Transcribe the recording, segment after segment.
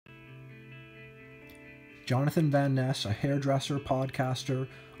Jonathan Van Ness, a hairdresser, podcaster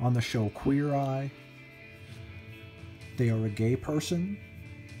on the show Queer Eye. They are a gay person.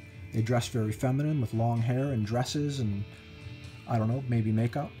 They dress very feminine with long hair and dresses and, I don't know, maybe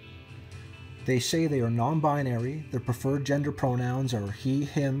makeup. They say they are non-binary. Their preferred gender pronouns are he,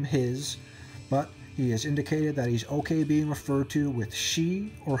 him, his, but he has indicated that he's okay being referred to with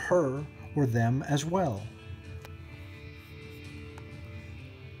she or her or them as well.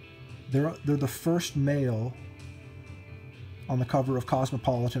 They're the first male on the cover of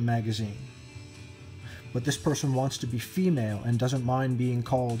Cosmopolitan magazine. But this person wants to be female and doesn't mind being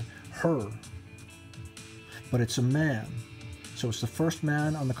called her. But it's a man. So it's the first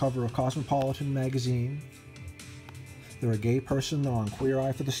man on the cover of Cosmopolitan magazine. They're a gay person. They're on Queer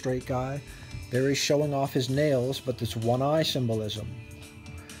Eye for the Straight Guy. There he's showing off his nails, but there's one eye symbolism.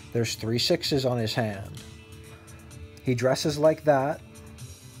 There's 3 6s on his hand. He dresses like that.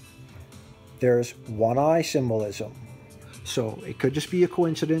 There's one eye symbolism. So it could just be a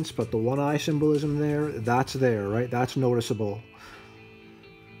coincidence, but the one eye symbolism that's there, right? That's noticeable.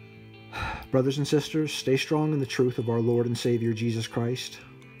 Brothers and sisters, stay strong in the truth of our Lord and Savior Jesus Christ.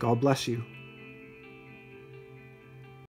 God bless you.